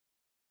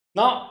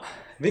Now,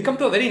 we come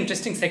to a very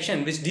interesting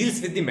section which deals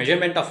with the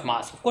measurement of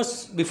mass. Of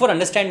course, before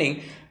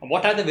understanding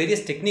what are the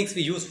various techniques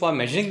we use for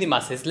measuring the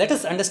masses, let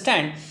us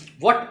understand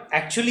what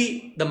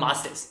actually the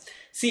mass is.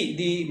 See,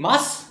 the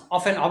mass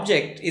of an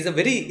object is a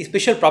very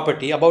special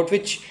property about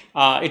which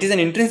it is an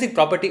intrinsic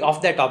property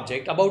of that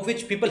object about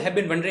which people have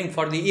been wondering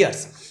for the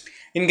years.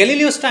 In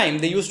Galileo's time,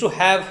 they used to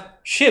have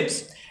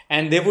ships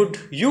and they would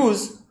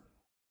use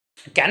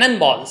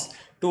cannonballs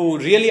to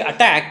really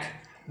attack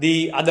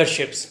the other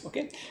ships.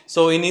 Okay,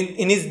 so in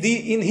his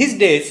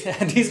days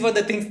these were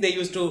the things they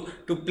used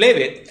to play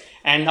with,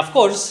 and of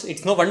course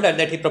it's no wonder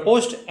that he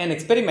proposed an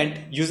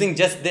experiment using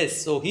just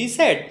this. So he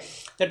said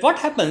that what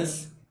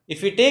happens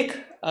if we take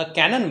a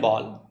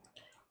cannonball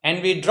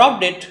and we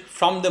dropped it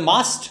from the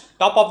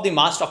top of the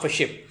mast of a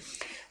ship.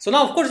 So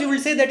now of course you will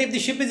say that if the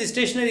ship is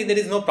stationary there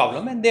is no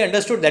problem, and they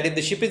understood that if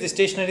the ship is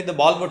stationary the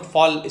ball would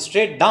fall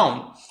straight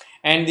down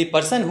and the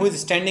person who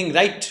is standing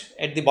right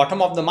at the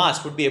bottom of the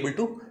mast would be able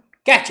to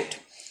catch it.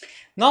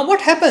 Now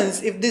what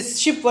happens if this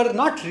ship were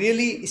not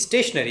really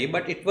stationary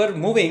but it were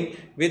moving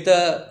with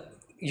a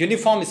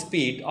uniform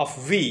speed of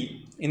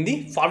v in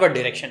the forward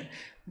direction?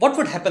 What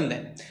would happen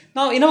then?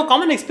 Now in our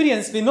common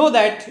experience we know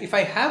that if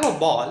I have a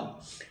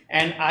ball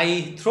and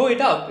I throw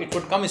it up, it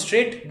would come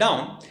straight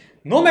down,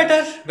 no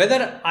matter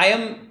whether I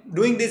am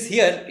doing this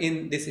here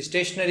in this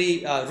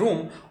stationary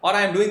room or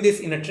I am doing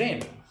this in a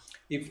train.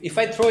 If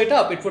I throw it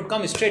up, it would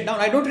come straight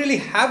down. I don't really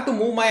have to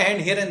move my hand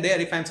here and there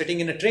if I'm sitting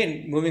in a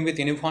train moving with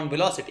uniform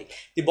velocity.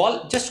 The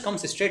ball just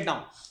comes straight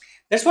down.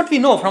 That's what we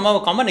know from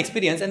our common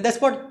experience, and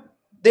that's what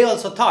they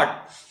also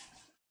thought.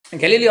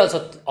 Galileo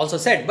also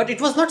said, but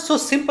it was not so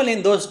simple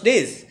in those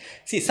days.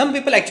 See, some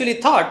people actually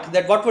thought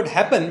that what would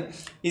happen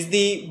is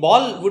the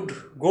ball would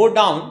go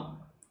down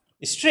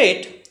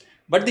straight,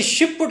 but the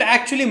ship would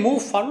actually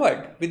move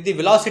forward with the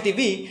velocity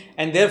v,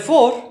 and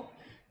therefore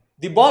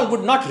the ball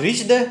would not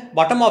reach the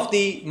bottom of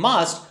the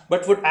mast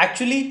but would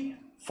actually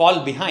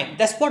fall behind.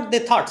 That's what they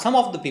thought, some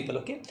of the people,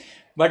 okay?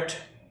 But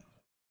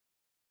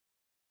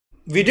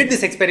we did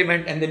this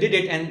experiment and they did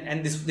it,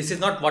 and this is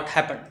not what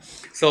happened.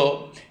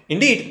 So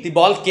indeed the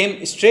ball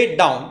came straight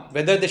down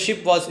whether the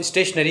ship was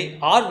stationary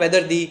or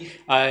whether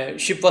the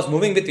ship was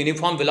moving with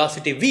uniform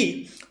velocity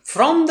v,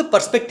 from the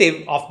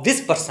perspective of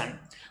this person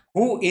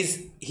who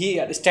is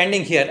here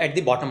standing here at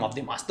the bottom of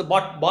the mast. The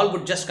ball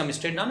would just come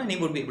straight down and he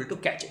would be able to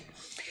catch it.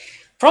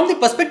 From the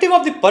perspective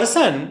of the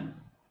person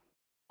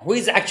who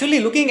is actually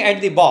looking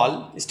at the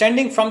ball,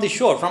 standing from the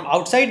shore, from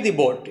outside the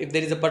boat, if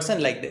there is a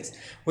person like this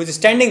who is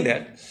standing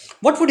there,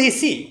 what would he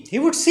see? He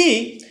would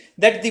see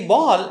that the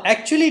ball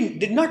actually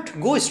did not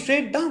go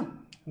straight down.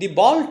 The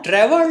ball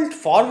traveled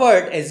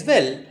forward as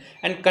well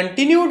and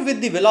continued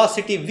with the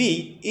velocity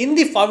v in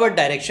the forward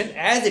direction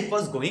as it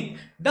was going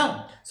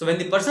down. So when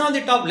the person on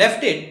the top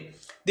left it,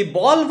 the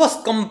ball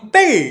was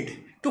compelled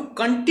to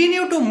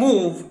continue to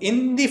move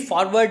in the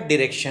forward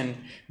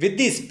direction with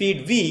the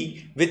speed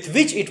v with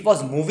which it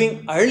was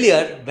moving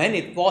earlier when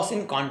it was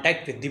in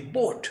contact with the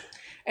boat.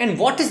 And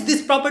what is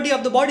this property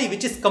of the body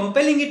which is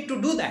compelling it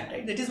to do that?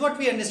 Right? That is what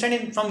we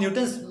understand from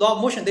Newton's law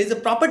of motion. There is a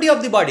property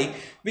of the body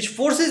which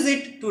forces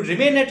it to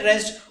remain at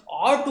rest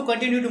or to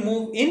continue to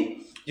move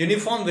in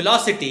uniform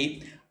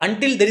velocity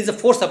until there is a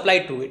force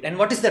applied to it. And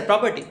what is that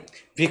property?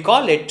 We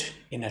call it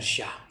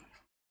inertia.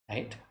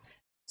 Right?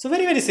 So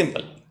very, very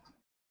simple.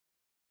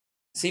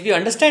 See, we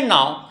understand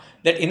now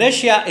that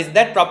inertia is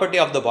that property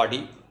of the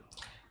body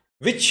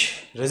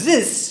which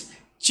resists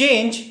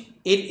change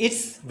in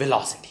its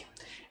velocity.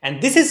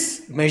 And this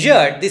is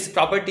measured, this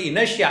property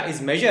inertia is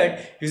measured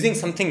using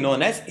something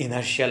known as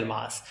inertial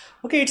mass.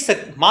 Okay, it's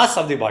a mass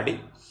of the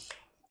body,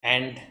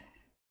 and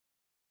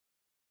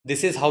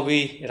this is how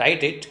we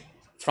write it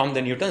from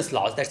the Newton's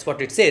laws. That's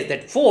what it says,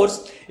 that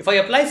force, if I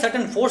apply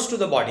certain force to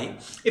the body,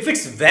 if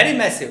it's very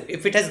massive,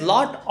 if it has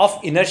lot of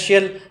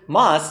inertial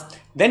mass,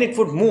 then it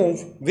would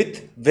move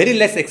with very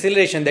less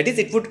acceleration. That is,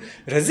 it would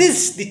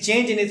resist the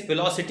change in its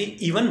velocity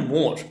even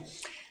more.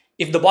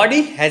 If the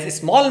body has a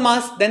small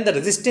mass, then the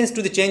resistance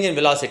to the change in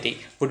velocity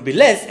would be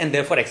less, and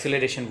therefore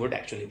acceleration would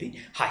actually be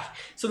high.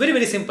 So very,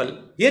 very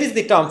simple. Here is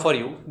the term for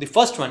you. The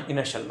first one,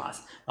 inertial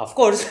mass. Of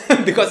course,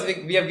 because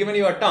we have given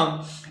you a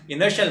term,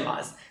 inertial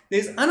mass, there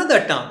is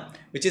another term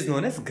which is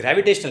known as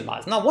gravitational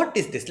mass. Now what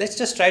is this? Let's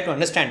just try to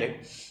understand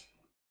it.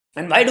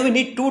 And why do we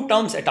need two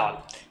terms at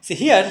all? See,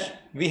 here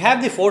we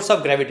have the force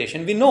of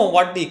gravitation. We know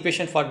what the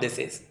equation for this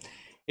is.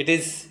 It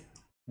is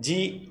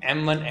g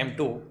m1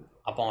 m2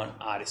 upon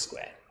r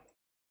square.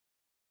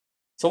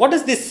 So what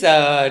does this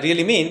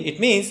really mean? It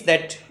means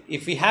that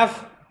if we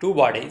have two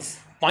bodies,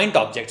 point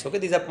objects, okay,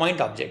 these are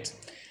point objects,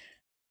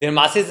 their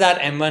masses are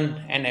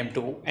m1 and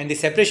m2 and the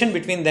separation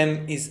between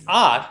them is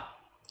r,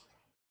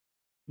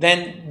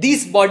 then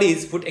these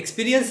bodies would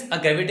experience a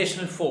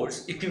gravitational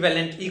force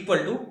equal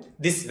to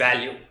this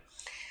value.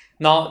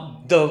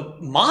 Now the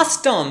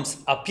mass terms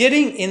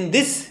appearing in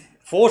this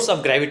force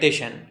of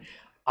gravitation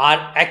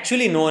are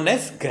actually known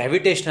as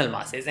gravitational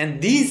masses,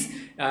 and these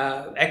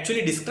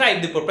actually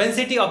describe the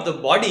propensity of the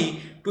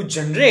body to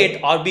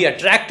generate or be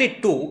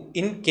attracted to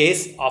in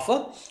case of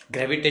a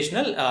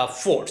gravitational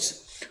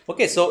force.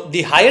 Okay, so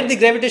the higher the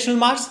gravitational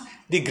mass,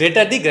 the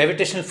greater the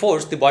gravitational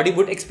force the body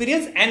would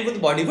experience and the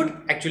body would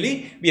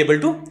actually be able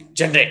to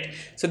generate.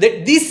 So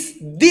that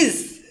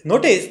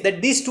notice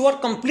that these two are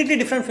completely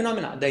different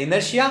phenomena, the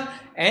inertia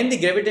and the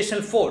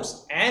gravitational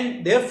force,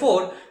 and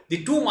therefore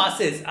the two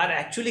masses are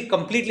actually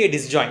completely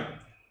disjoint.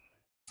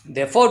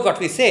 Therefore, what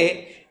we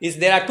say is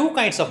there are two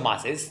kinds of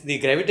masses, the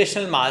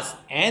gravitational mass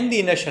and the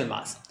inertial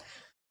mass.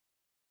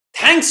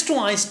 Thanks to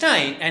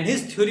Einstein and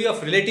his theory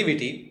of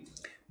relativity,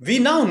 we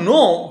now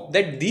know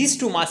that these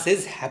two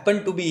masses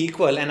happen to be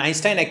equal, and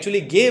Einstein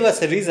actually gave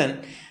us a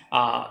reason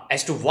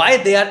as to why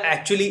they are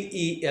actually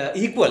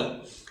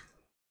equal.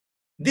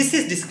 This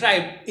is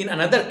described in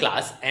another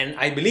class, and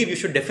I believe you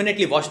should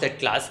definitely watch that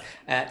class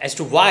as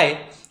to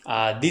why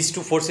these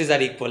two forces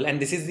are equal.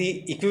 And this is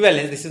the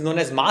equivalence. This is known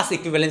as mass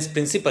equivalence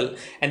principle,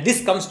 and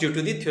this comes due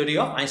to the theory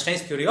of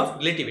Einstein's theory of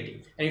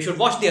relativity. And you should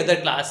watch the other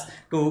class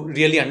to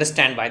really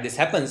understand why this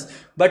happens.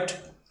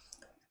 But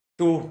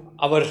to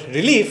our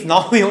relief,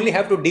 now we only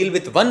have to deal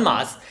with one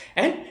mass,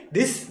 and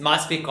this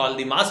mass we call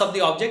the mass of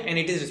the object, and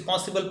it is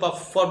responsible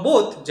for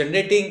both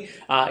generating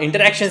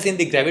interactions in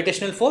the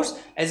gravitational force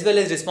as well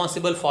as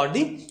responsible for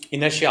the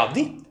inertia of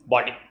the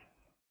body.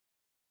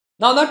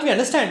 Now that we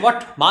understand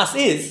what mass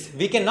is,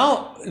 we can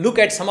now look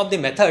at some of the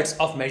methods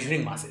of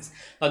measuring masses.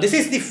 Now this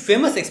is the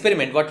famous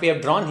experiment what we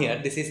have drawn here.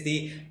 This is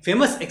the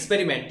famous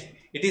experiment.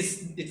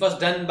 It was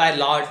done by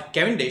Lord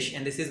Cavendish,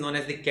 and this is known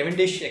as the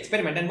Cavendish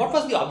experiment. And what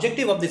was the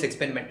objective of this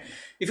experiment?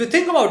 If you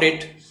think about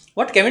it,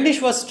 what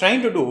Cavendish was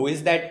trying to do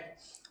is that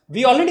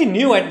we already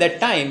knew at that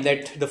time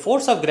that the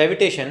force of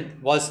gravitation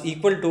was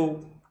equal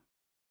to,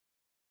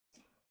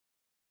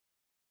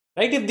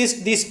 right,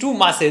 if these two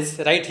masses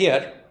right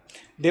here,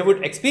 they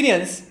would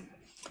experience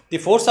the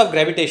force of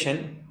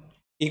gravitation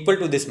equal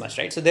to this much,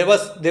 right? So there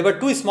were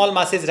two small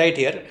masses right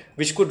here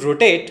which could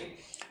rotate.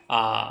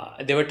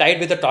 They were tied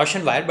with a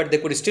torsion wire, but they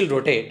could still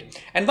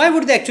rotate. And why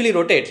would they actually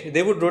rotate?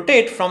 They would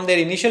rotate from their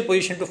initial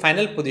position to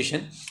final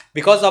position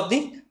because of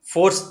the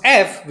force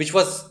F, which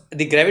was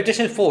the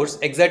gravitational force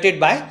exerted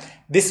by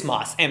this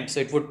mass M.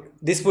 So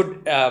this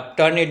would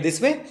turn it this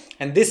way,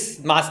 and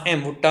this mass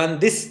M would turn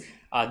this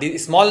the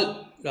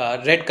small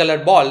red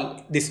colored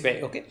ball this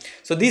way. Okay,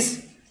 so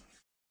these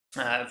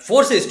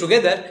forces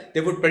together, they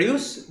would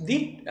produce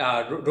the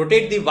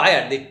rotate the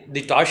wire,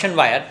 the torsion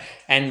wire,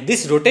 and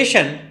this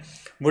rotation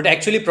would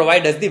actually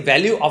provide us the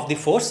value of the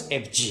force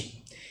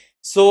Fg.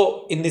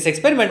 So in this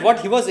experiment, what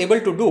he was able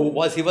to do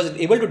was he was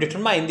able to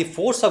determine the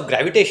force of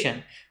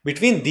gravitation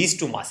between these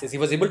two masses. He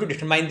was able to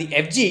determine the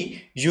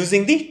Fg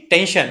using the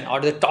tension or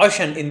the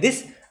torsion in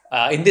this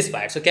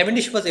wire. So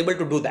Cavendish was able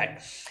to do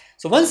that.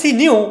 So once he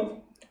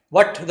knew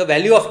what the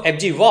value of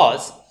Fg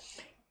was,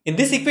 in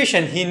this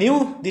equation he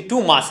knew the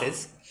two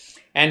masses,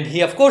 and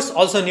he of course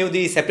also knew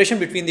the separation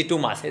between the two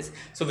masses.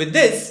 So with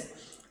this,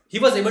 he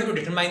was able to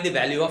determine the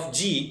value of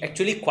G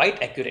actually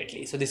quite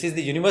accurately. So this is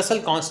the universal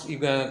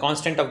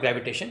constant of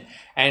gravitation,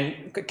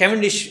 and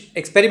Cavendish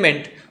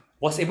experiment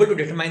was able to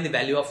determine the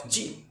value of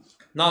G.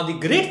 Now the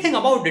great thing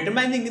about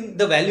determining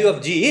the value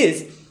of G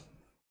is,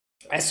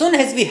 as soon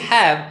as we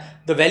have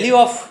the value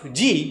of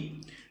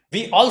G,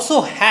 we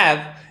also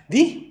have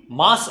the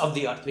mass of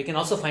the earth. We can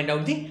also find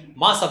out the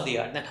mass of the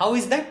earth. And how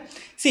is that?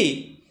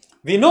 See,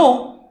 we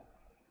know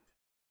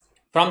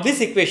from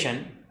this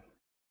equation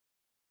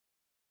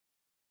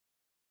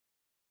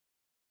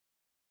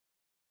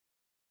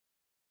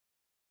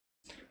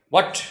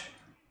what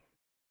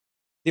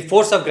the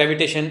force of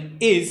gravitation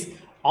is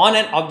on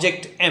an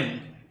object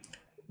M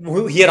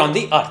here on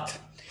the earth.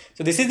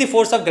 So this is the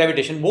force of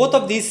gravitation. Both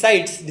of these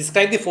sides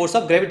describe the force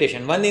of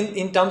gravitation, one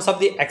in terms of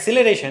the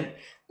acceleration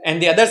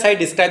and the other side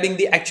describing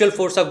the actual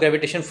force of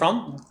gravitation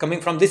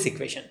coming from this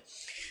equation.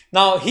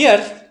 Now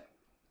here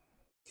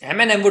M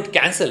and M would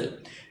cancel.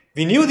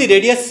 We knew the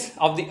radius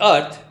of the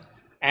earth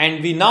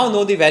and we now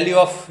know the value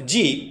of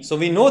G. So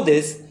we know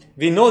this,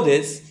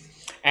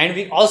 and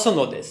we also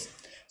know this.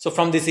 So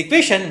from this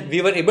equation,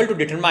 we were able to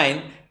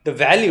determine the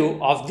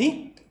value of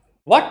the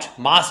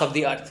mass of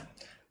the earth.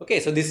 Okay,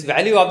 so this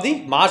value of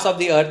the mass of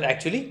the earth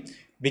actually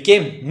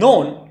became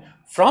known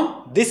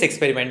from this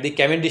experiment, the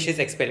Cavendish's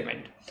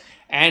experiment.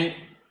 And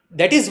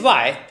that is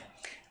why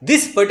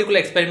this particular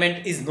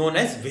experiment is known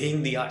as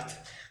weighing the earth.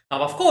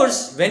 Now, of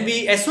course,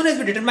 as soon as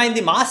we determine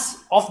the mass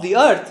of the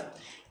earth,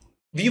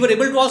 we were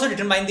able to also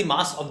determine the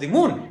mass of the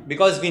moon,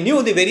 because we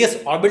knew the various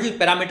orbital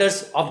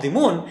parameters of the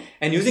moon,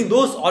 and using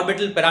those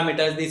orbital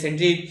parameters, the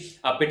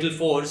centripetal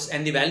force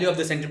and the value of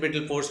the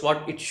centripetal force,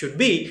 what it should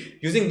be,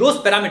 using those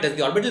parameters,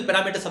 the orbital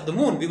parameters of the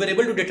moon, we were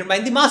able to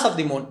determine the mass of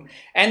the moon.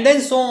 And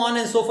then so on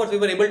and so forth,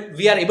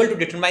 we are able to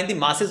determine the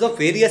masses of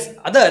various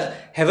other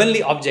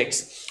heavenly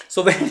objects.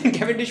 So when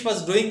Cavendish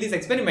was doing this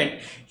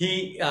experiment,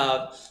 he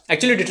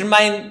actually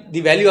determined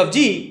the value of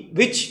G,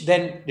 which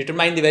then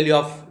determined the value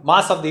of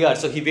mass of the earth.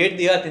 So he weighed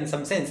the earth in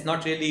some sense,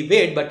 not really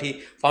weighed, but he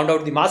found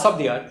out the mass of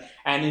the earth,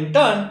 and in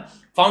turn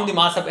found the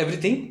mass of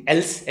everything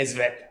else as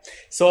well.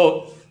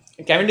 So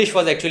Cavendish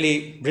was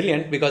actually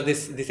brilliant, because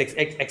this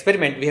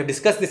experiment, we have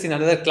discussed this in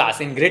another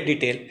class in great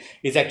detail,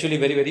 is actually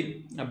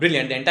very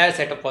brilliant. The entire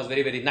setup was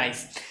very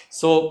nice.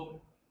 So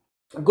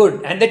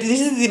good, and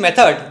this is the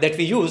method that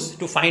we use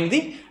to find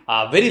the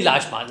very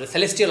large mass, the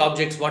celestial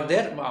objects, what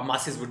their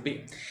masses would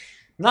be.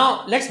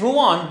 Now let's move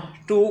on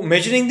to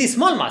measuring the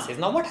small masses.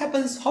 Now what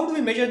happens, how do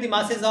we measure the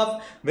masses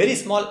of very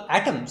small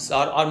atoms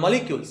or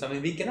molecules? I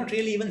mean, we cannot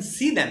really even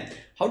see them.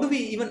 How do we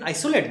even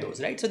isolate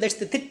those, right? So that's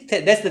the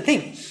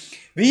thing.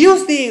 We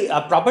use the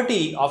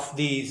property of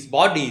these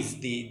bodies,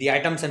 the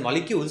atoms and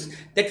molecules,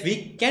 that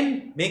we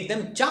can make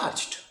them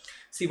charged.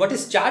 See, what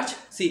is charge?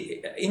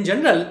 See, in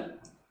general,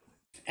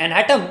 an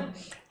atom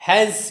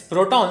has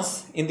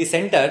protons in the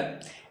center,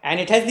 and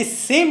it has the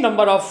same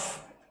number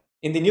of,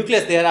 in the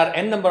nucleus there are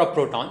n number of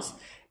protons,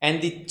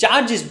 and the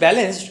charge is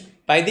balanced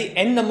by the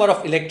n number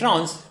of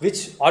electrons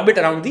which orbit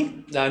around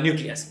the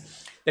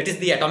nucleus. That is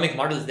the atomic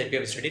models that we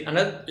have studied.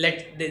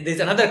 There is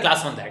another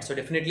class on that, so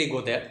definitely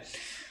go there.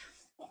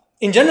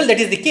 In general, that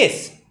is the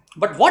case.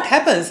 But what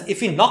happens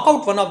if we knock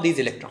out one of these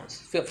electrons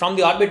from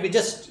the orbit? We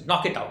just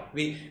knock it out.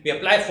 We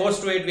apply force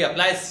to it, we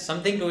apply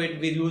something to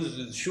it,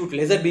 we shoot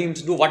laser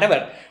beams, do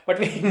whatever, but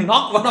we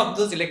knock one of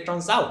those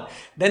electrons out.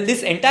 Then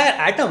this entire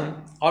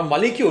atom or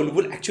molecule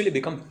will actually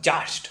become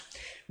charged.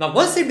 Now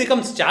once it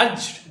becomes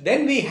charged,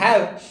 then we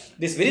have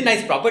this very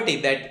nice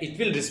property that it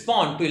will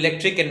respond to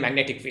electric and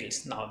magnetic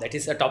fields. Now that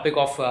is a topic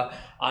of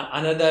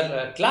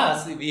another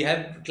class. We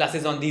have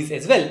classes on these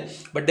as well,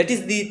 but that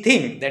is the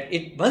thing, that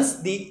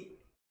once the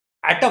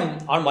atom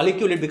or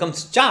molecule it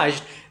becomes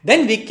charged,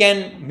 then we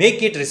can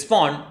make it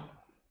respond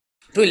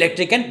to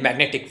electric and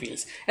magnetic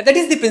fields. And that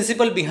is the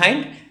principle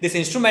behind this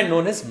instrument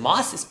known as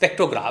mass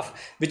spectrograph,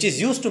 which is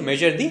used to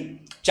measure the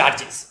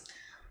charges.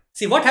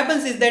 See, what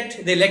happens is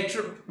that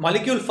the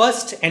molecule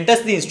first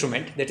enters the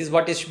instrument. That is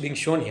what is being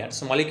shown here.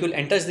 So molecule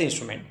enters the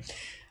instrument.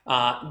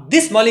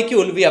 This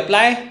molecule, we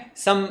apply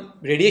some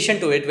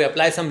radiation to it, we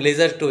apply some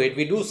laser to it,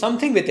 we do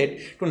something with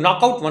it to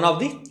knock out one of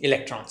the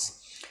electrons.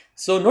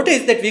 So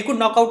notice that we could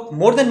knock out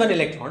more than one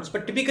electrons,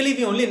 but typically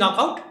we only knock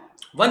out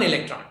one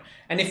electron.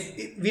 And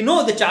if we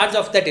know the charge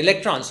of that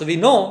electron, so we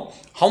know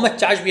how much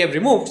charge we have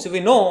removed, so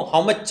we know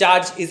how much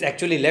charge is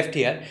actually left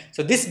here.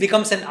 So this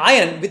becomes an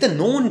ion with a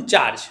known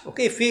charge.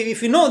 Okay,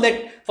 if we know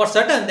that for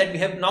certain that we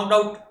have knocked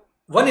out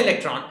one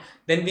electron,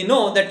 then we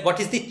know that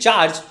what is the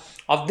charge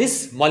of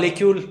this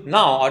molecule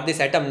now, or this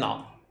atom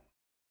now.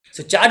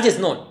 So charge is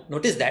known,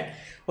 notice that.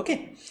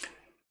 Okay,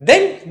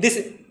 then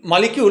this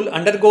molecule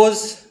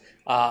undergoes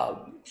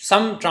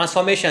some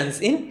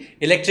transformations in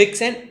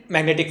electrics and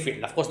magnetic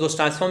field. Of course, those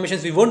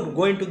transformations, we won't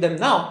go into them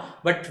now,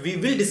 but we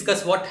will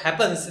discuss what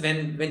happens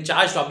when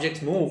charged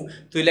objects move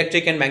to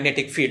electric and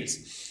magnetic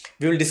fields.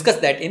 We will discuss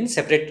that in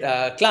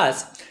separate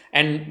class.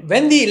 And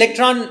when the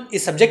electron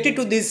is subjected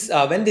to this,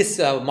 when this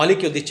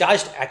molecule, the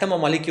charged atom or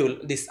molecule,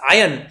 this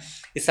ion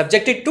is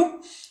subjected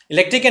to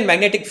electric and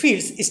magnetic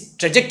fields, its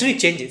trajectory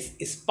changes,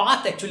 its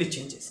path actually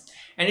changes.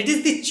 And it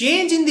is the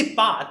change in the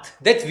path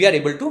that we are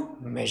able to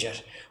measure.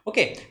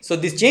 Okay, so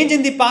this change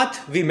in the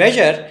path we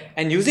measure,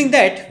 and using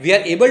that we are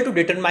able to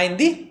determine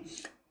the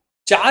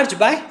charge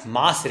by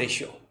mass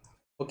ratio.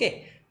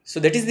 Okay,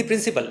 so that is the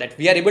principle, that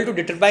we are able to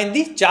determine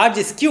the charge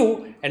is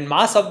Q and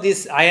mass of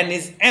this ion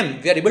is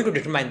M. We are able to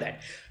determine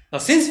that. Now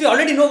since we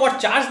already know what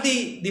charge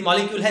the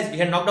molecule has, we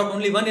have knocked out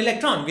only one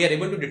electron, we are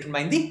able to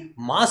determine the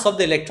mass of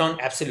the electron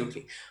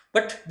absolutely.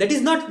 But that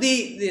is not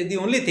the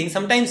only thing.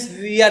 Sometimes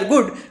we are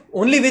good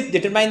only with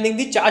determining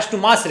the charge to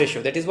mass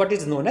ratio. That is what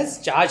is known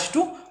as charge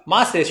to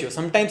mass ratio.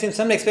 Sometimes in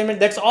some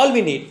experiment that's all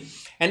we need,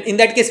 and in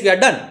that case we are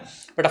done.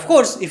 But of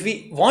course, if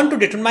we want to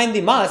determine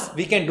the mass,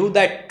 we can do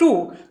that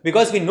too,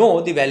 because we know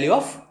the value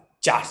of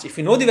charge. If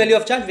we know the value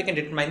of charge, we can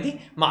determine the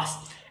mass,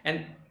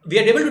 and we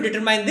are able to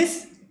determine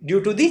this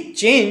due to the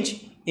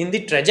change in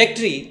the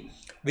trajectory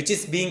which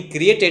is being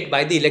created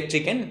by the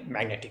electric and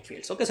magnetic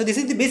fields. Okay, so this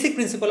is the basic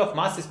principle of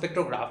mass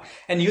spectrograph,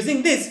 and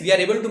using this we are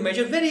able to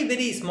measure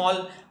very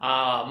small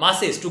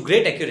masses to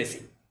great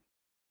accuracy.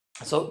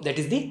 So that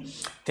is the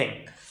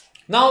thing.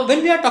 Now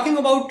when we are talking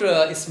about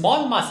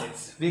small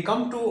masses, we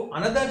come to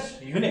another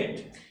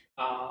unit.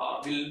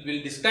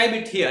 We'll describe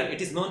it here.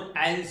 It is known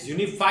as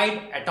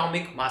unified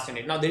atomic mass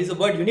unit. Now there is a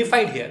word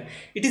unified here.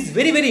 It is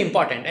very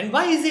important. And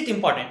why is it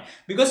important?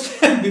 Because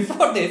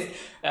before this,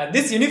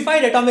 this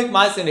unified atomic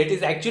mass unit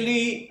is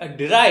actually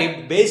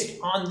derived based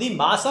on the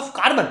mass of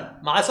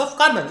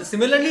carbon.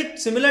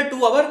 Similar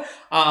to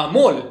our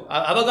mole,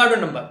 Avogadro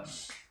number.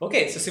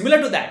 Okay, so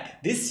similar to that,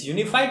 this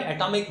unified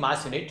atomic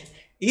mass unit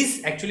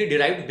is actually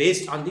derived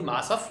based on the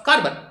mass of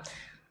carbon.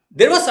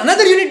 There was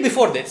another unit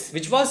before this,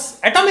 which was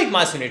atomic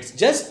mass units,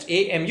 just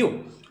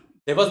AMU.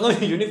 There was no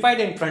unified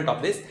in front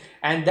of this,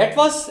 and that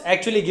was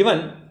actually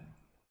given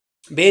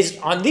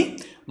based on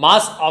the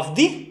mass of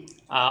the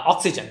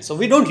oxygen. So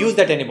we don't use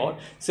that anymore.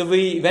 So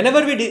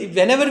whenever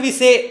we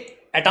say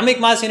atomic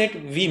mass unit,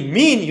 we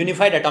mean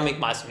unified atomic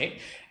mass unit,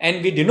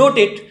 and we denote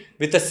it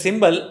with a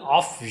symbol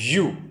of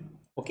U.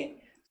 Okay.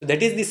 So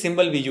that is the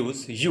symbol we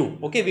use, U.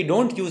 Okay, we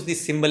don't use the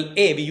symbol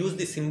A, we use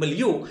the symbol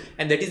U,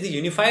 and that is the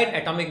unified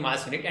atomic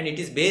mass unit, and it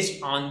is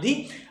based on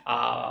the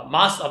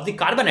mass of the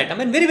carbon atom.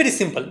 And very, very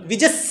simple. We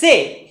just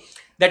say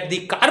that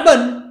the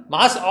carbon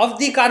mass of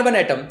the carbon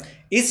atom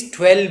is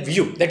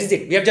 12U. That is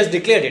it. We have just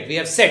declared it. We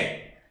have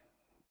said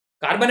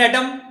carbon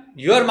atom,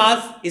 your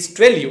mass is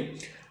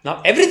 12U.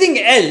 Now everything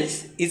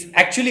else is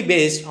actually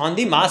based on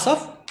the mass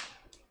of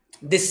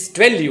this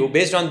 12U.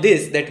 Based on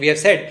this, that we have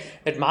said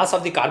that mass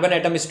of the carbon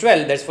atom is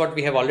 12, that's what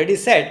we have already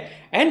said,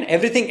 and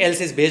everything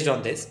else is based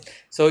on this.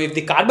 So if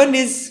the carbon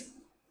is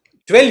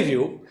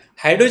 12U,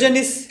 hydrogen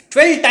is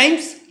 12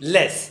 times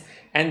less,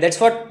 and that's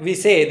what we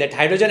say, that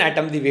hydrogen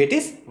atom, the weight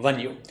is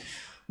 1U.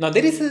 Now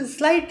there is a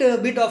slight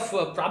bit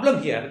of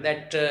problem here,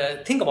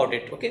 that think about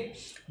it. Okay,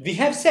 we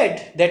have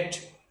said that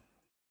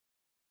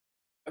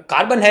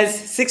carbon has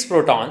 6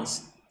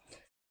 protons,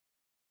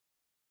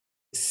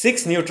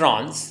 6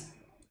 neutrons,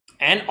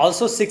 and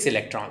also 6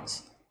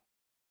 electrons.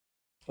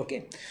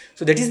 Okay,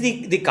 so that is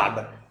the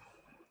carbon,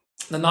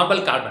 the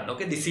normal carbon.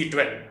 Okay, the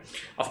C12.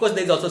 Of course,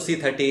 there is also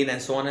C13 and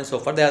so on and so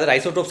forth. There are other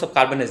isotopes of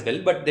carbon as well,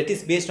 but that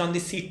is based on the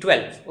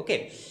C12.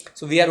 Okay,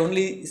 so we are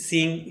only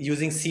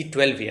using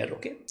C12 here.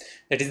 Okay,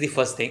 that is the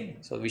first thing.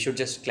 So we should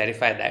just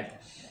clarify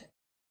that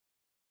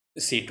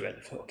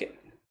C12. Okay.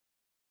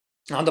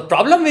 Now the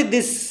problem with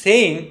this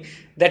saying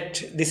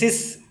that this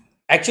is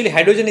actually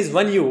hydrogen is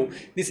 1U,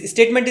 this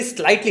statement is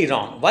slightly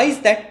wrong. Why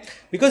is that?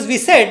 Because we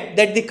said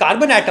that the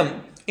carbon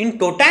atom in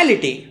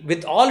totality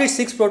with all its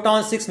 6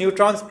 protons, 6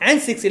 neutrons and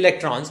 6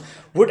 electrons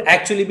would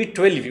actually be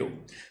 12U.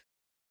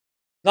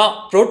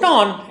 Now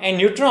proton and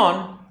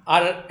neutron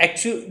are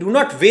actually do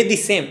not weigh the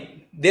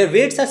same. Their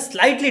weights are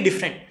slightly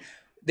different.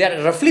 They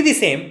are roughly the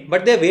same,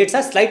 but their weights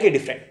are slightly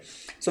different.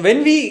 So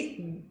when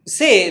we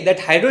say that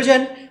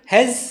hydrogen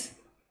has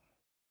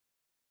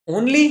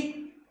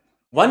only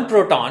 1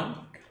 proton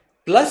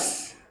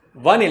plus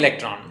 1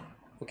 electron,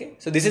 okay,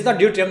 so this is not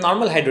deuterium,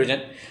 normal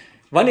hydrogen,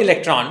 1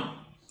 electron.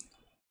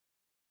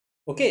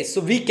 Okay,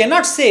 so we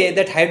cannot say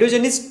that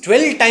hydrogen is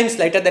 12 times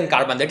lighter than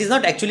carbon. That is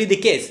not actually the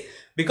case,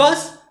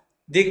 because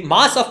the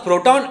mass of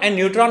proton and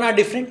neutron are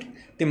different.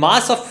 The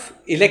mass of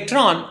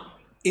electron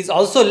is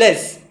also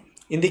less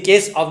in the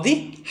case of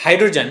the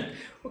hydrogen.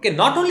 Okay,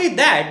 not only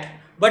that,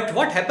 but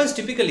what happens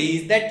typically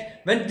is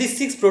that when these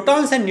 6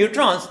 protons and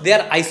neutrons, they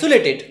are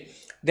isolated,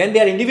 then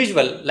they are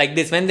individual like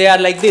this. When they are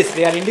like this,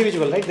 they are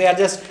individual, right? They are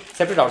just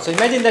separate out. So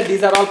imagine that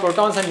these are all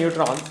protons and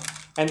neutrons,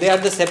 and they are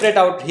just separate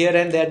out here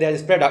and there, they are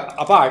spread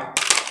apart.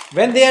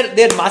 When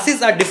their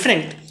masses are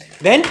different,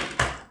 then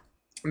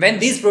when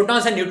these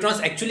protons and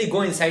neutrons actually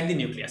go inside the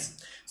nucleus.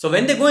 So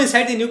when they go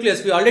inside the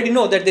nucleus, we already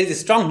know that there is a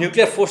strong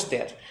nuclear force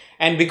there.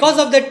 And because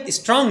of that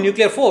strong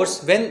nuclear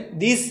force, when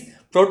these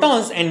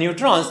protons and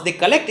neutrons, they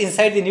collect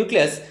inside the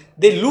nucleus,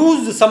 they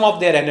lose some of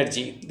their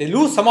energy. They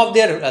lose some of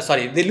their,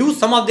 they lose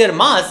some of their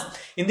mass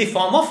in the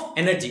form of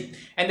energy.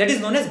 And that is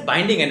known as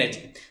binding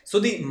energy. So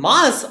the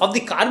mass of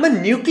the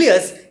carbon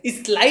nucleus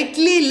is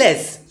slightly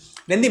less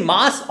than the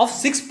mass of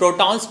 6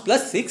 protons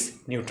plus 6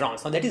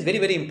 neutrons. Now that is very,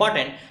 very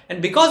important.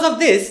 And because of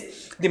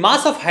this, the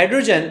mass of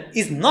hydrogen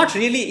is not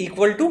really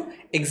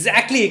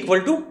exactly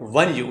equal to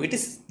 1U. It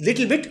is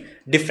little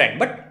bit different.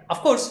 But of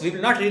course, we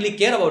will not really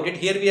care about it.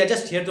 Here we are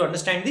just here to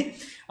understand the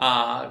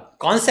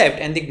concept.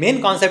 And the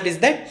main concept is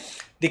that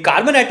the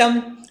carbon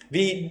atom,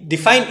 we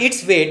define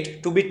its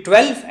weight to be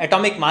 12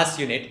 atomic mass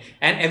unit,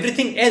 and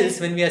everything else,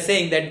 when we are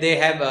saying that they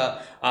have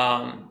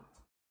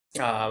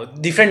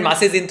different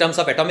masses in terms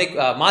of atomic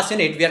mass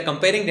unit, we are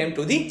comparing them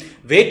to the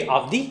weight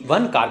of the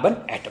one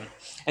carbon atom,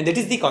 and that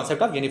is the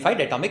concept of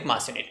unified atomic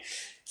mass unit.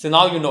 So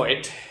now you know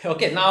it.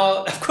 Okay,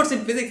 now of course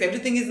in physics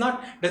everything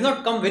does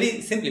not come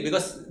very simply,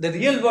 because the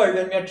real world,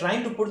 when we are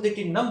trying to put it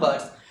in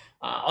numbers,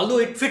 although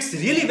it fits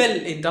really well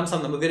in terms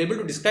of number, we are able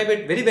to describe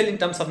it very well in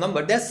terms of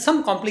number, there are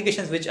some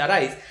complications which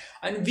arise,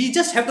 and we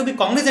just have to be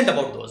cognizant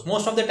about those.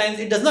 Most of the times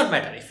it does not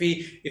matter. If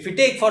we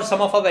take for some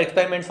of our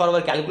experiments, for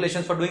our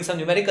calculations, for doing some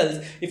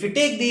numericals, if we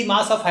take the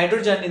mass of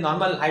hydrogen in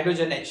normal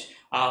hydrogen H,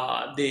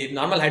 the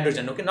normal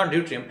hydrogen, okay, not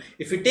deuterium,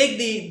 if we take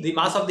the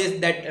mass of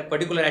that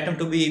particular atom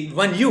to be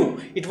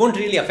 1U, it won't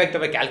really affect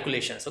our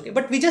calculations, okay.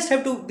 But we just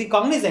have to be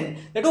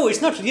cognizant that, oh,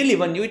 it's not really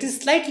 1U, it is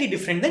slightly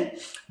different than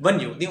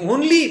 1U. The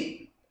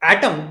only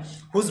atom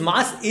whose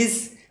mass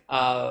is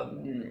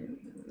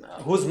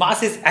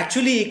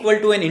actually equal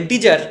to an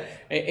integer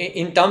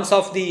in terms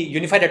of the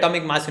unified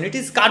atomic mass unit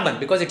is carbon,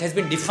 because it has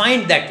been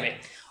defined that way.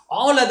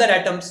 All other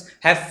atoms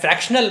have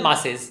fractional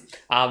masses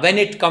when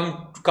it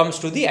comes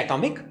to the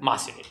atomic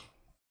mass unit.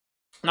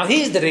 Now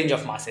here is the range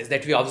of masses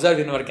that we observe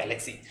in our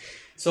galaxy.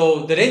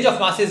 So the range of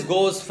masses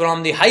goes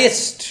from the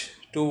highest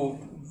to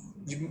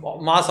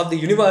mass of the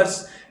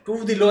universe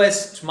to the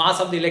lowest mass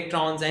of the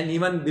electrons, and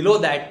even below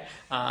that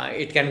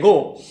it can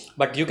go,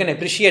 but you can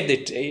appreciate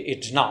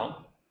it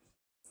now.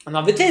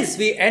 Now with this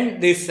we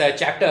end this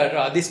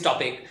chapter, this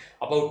topic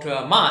about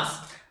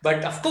mass.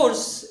 But of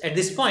course at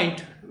this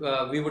point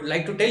we would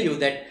like to tell you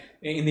that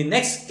in the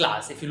next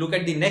class, if you look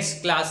at the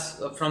next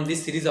class from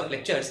this series of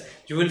lectures,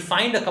 you will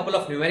find a couple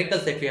of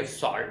numericals that we have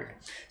solved.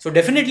 So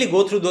definitely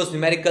go through those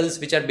numericals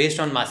which are based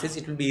on masses.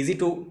 It will be easy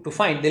to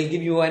find. They'll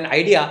give you an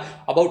idea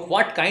about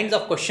what kinds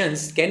of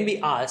questions can be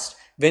asked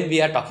when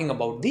we are talking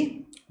about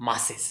the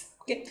masses.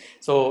 Okay,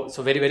 so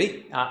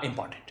very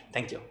important.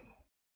 Thank you.